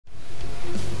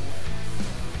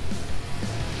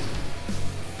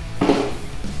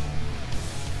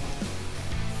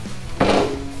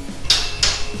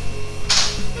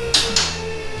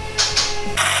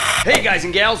guys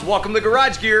and gals, welcome to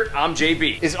Garage Gear. I'm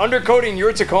JB. Is undercoating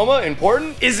your Tacoma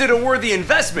important? Is it a worthy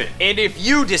investment? And if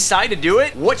you decide to do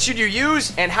it, what should you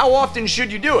use and how often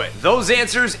should you do it? Those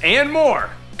answers and more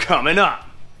coming up.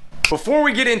 Before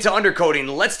we get into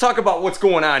undercoating, let's talk about what's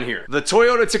going on here. The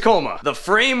Toyota Tacoma. The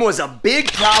frame was a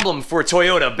big problem for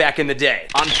Toyota back in the day.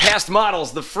 On past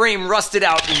models, the frame rusted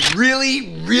out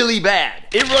really bad.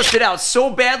 It rusted out so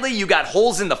badly you got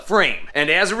holes in the frame. And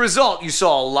as a result, you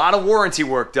saw a lot of warranty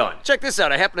work done. Check this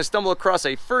out, I happened to stumble across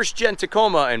a first-gen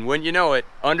Tacoma, and when you know it,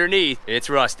 underneath, it's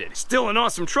rusted. Still an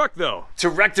awesome truck though. To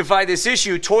rectify this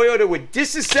issue, Toyota would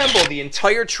disassemble the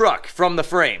entire truck from the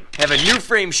frame, have a new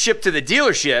frame shipped to the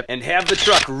dealership, and have the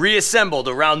truck reassembled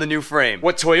around the new frame.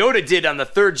 What Toyota did on the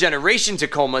third generation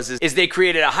Tacomas is they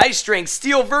created a high-strength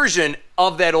steel version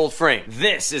of that old frame.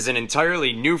 This is an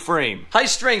entirely new frame.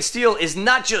 High-strength steel is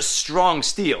not just strong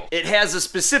steel. It has a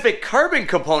specific carbon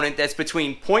component that's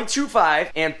between 0.25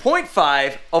 and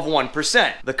 0.5 of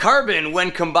 1%. The carbon,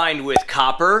 when combined with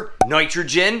copper,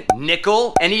 nitrogen,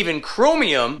 nickel, and even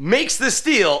chromium, makes the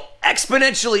steel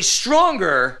exponentially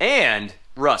stronger and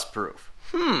rust-proof.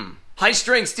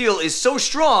 High-strength steel is so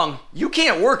strong, you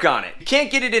can't work on it. You can't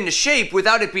get it into shape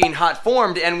without it being hot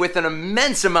formed and with an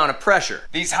immense amount of pressure.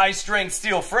 These high-strength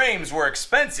steel frames were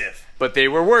expensive, but they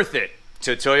were worth it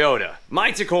to Toyota.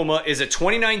 My Tacoma is a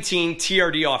 2019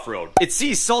 TRD off-road. It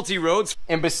sees salty roads,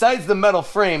 and besides the metal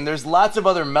frame, there's lots of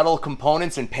other metal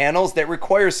components and panels that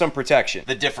require some protection.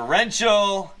 The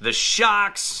differential, the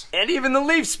shocks, and even the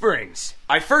leaf springs.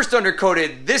 I first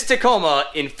undercoated this Tacoma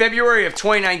in February of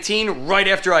 2019, right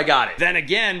after I got it. Then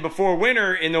again before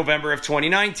winter in November of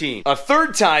 2019. A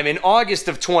third time in August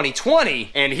of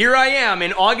 2020, and here I am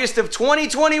in August of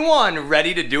 2021,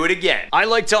 ready to do it again. I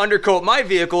like to undercoat my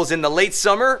vehicles in the late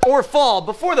summer or fall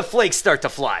before the flakes start to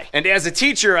fly. And as a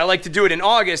teacher, I like to do it in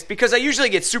August because I usually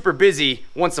get super busy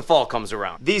once the fall comes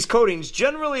around. These coatings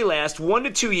generally last 1 to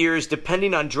 2 years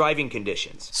depending on driving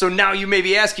conditions. So now you may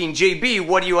be asking, JB,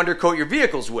 what do you undercoat your vehicles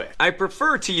with? I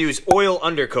prefer to use oil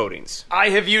undercoatings. I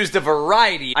have used a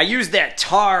variety. I used that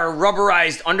tar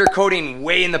rubberized undercoating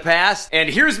way in the past, and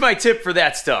here's my tip for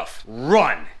that stuff.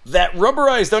 Run. That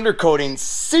rubberized undercoating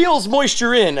seals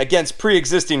moisture in against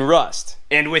pre-existing rust.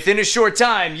 And within a short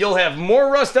time, you'll have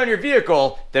more rust on your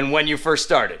vehicle than when you first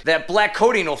started. That black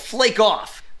coating will flake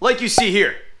off, like you see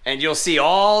here. And you'll see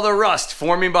all the rust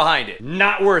forming behind it.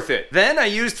 Not worth it. Then I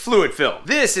used fluid film.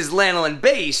 This is lanolin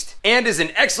based and is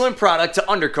an excellent product to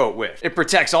undercoat with. It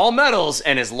protects all metals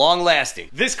and is long lasting.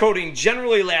 This coating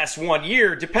generally lasts 1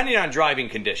 year depending on driving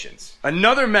conditions.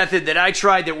 Another method that I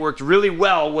tried that worked really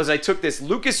well was I took this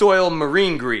Lucas Oil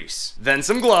marine grease, then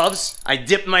some gloves. I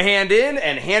dipped my hand in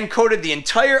and hand coated the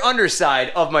entire underside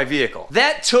of my vehicle.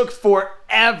 That took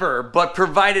forever, but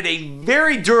provided a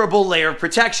very durable layer of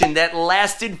protection that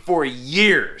lasted for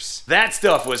years. That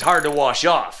stuff was hard to wash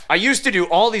off. I used to do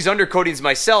all these undercoatings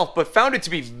myself, but found it to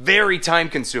be very time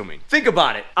consuming. Think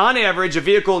about it. On average, a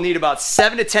vehicle will need about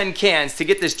 7 to 10 cans to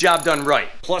get this job done right.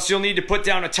 Plus you'll need to put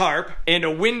down a tarp and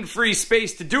a wind-free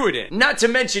space to do it in. Not to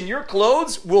mention your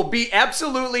clothes will be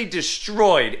absolutely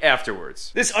destroyed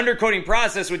afterwards. This undercoating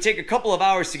process would take a couple of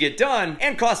hours to get done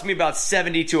and cost me about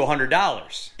 $70 to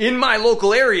 $100. In my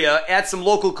local area, at some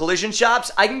local collision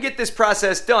shops, I can get this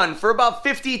process done for about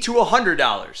 $50 to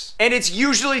 $100. And it's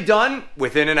usually done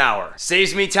within an hour.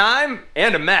 Saves me time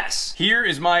and a mess. Here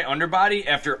is my underbody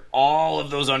after all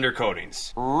of those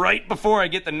undercoatings. Right before I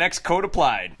get the next coat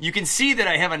applied. You can see that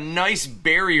I have a nice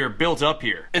barrier built up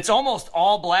here. It's almost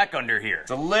all black under here.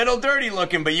 It's a little dirty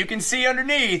looking, but you can see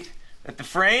underneath that the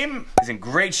frame is in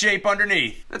great shape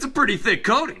underneath. That's a pretty thick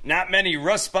coating. Not many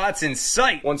rust spots in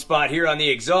sight. One spot here on the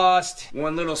exhaust,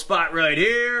 one little spot right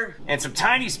here, and some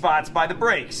tiny spots by the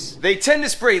brakes. They tend to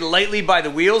spray lightly by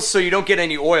the wheels so you don't get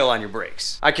any oil on your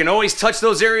brakes. I can always touch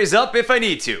those areas up if I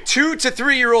need to. 2 to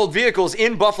 3 year old vehicles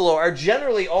in Buffalo are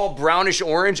generally all brownish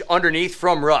orange underneath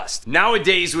from rust.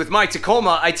 Nowadays with my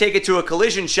Tacoma, I take it to a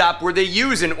collision shop where they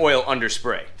use an oil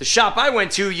underspray. The shop I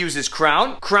went to uses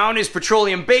Crown. Crown is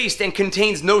petroleum based and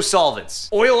contains no solvents.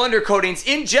 Oil undercoatings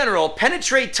in general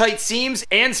penetrate tight seams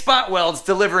and spot welds,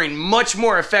 delivering much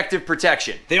more effective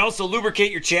protection. They also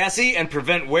lubricate your chassis and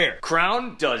prevent wear.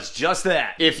 Crown does just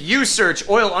that. If you search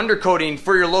oil undercoating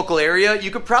for your local area,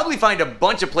 you could probably find a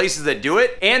bunch of places that do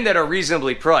it and that are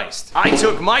reasonably priced. I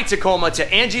took my Tacoma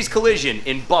to Angie's Collision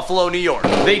in Buffalo, New York.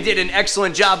 They did an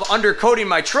excellent job undercoating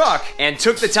my truck and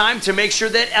took the time to make sure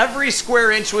that every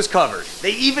square inch was covered.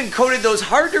 They even coated those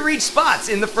hard to reach spots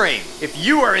in the frame. If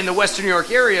you are in the Western New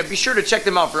York area, be sure to check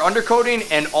them out for undercoating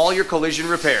and all your collision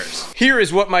repairs. Here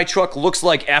is what my truck looks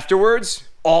like afterwards.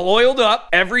 All oiled up,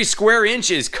 every square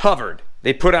inch is covered.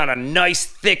 They put on a nice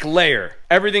thick layer.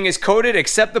 Everything is coated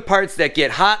except the parts that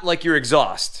get hot like your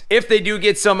exhaust. If they do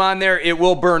get some on there, it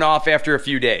will burn off after a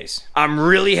few days. I'm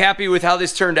really happy with how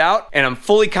this turned out, and I'm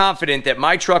fully confident that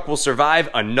my truck will survive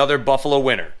another Buffalo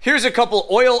winter. Here's a couple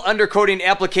oil undercoating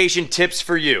application tips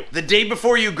for you. The day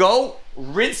before you go,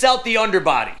 rinse out the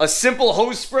underbody. A simple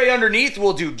hose spray underneath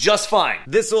will do just fine.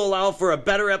 This will allow for a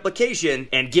better application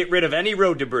and get rid of any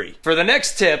road debris. For the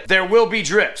next tip, there will be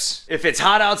drips. If it's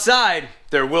hot outside,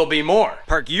 there will be more.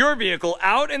 Park your vehicle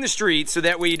out in the street so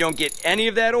that way you don't get any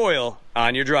of that oil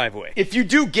on your driveway. If you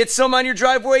do get some on your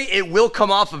driveway, it will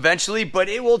come off eventually, but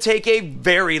it will take a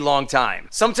very long time.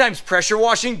 Sometimes pressure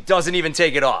washing doesn't even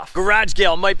take it off. Garage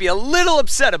Gal might be a little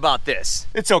upset about this.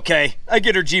 It's okay. I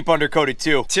get her Jeep undercoated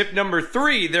too. Tip number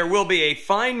 3, there will be a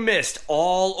fine mist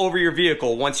all over your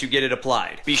vehicle once you get it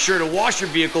applied. Be sure to wash your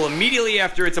vehicle immediately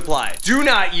after it's applied. Do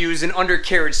not use an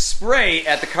undercarriage spray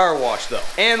at the car wash though.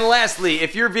 And lastly,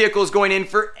 if your vehicle is going in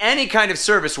for any kind of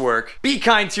service work, be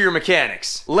kind to your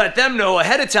mechanics. Let them know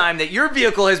ahead of time that your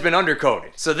vehicle has been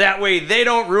undercoated, so that way they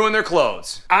don't ruin their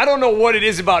clothes. I don't know what it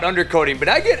is about undercoating, but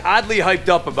I get oddly hyped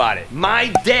up about it. My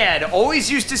dad always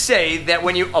used to say that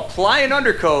when you apply an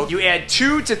undercoat, you add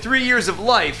 2 to 3 years of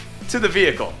life to the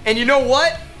vehicle. And you know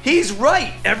what? He's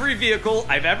right. Every vehicle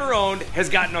I've ever owned has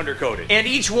gotten undercoated, and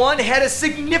each one had a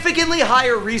significantly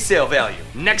higher resale value.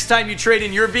 Next time you trade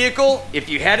in your vehicle, if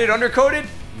you had it undercoated,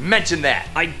 mention that.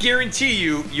 I guarantee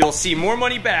you'll see more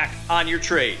money back on your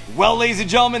trade. Well, ladies and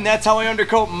gentlemen, that's how I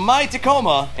undercoat my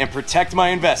Tacoma and protect my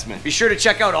investment. Be sure to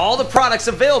check out all the products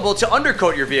available to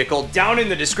undercoat your vehicle down in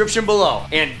the description below.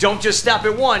 And don't just stop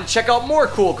at one, check out more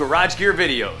cool garage gear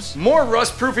videos. More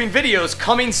rust-proofing videos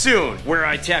coming soon, where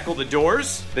I tackle the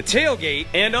doors, the tailgate,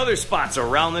 and other spots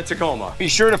around the Tacoma. Be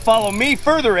sure to follow me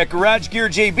further at Garage Gear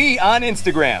JB on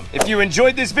Instagram. If you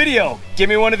enjoyed this video, give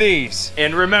me one of these.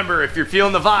 And remember, if you're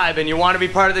feeling the vibe and you want to be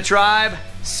part of the tribe,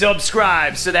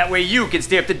 subscribe so that way you can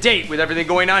stay up to date with everything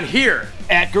going on here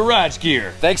at Garage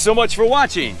Gear. Thanks so much for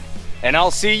watching, and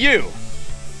I'll see you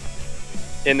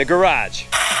in the garage.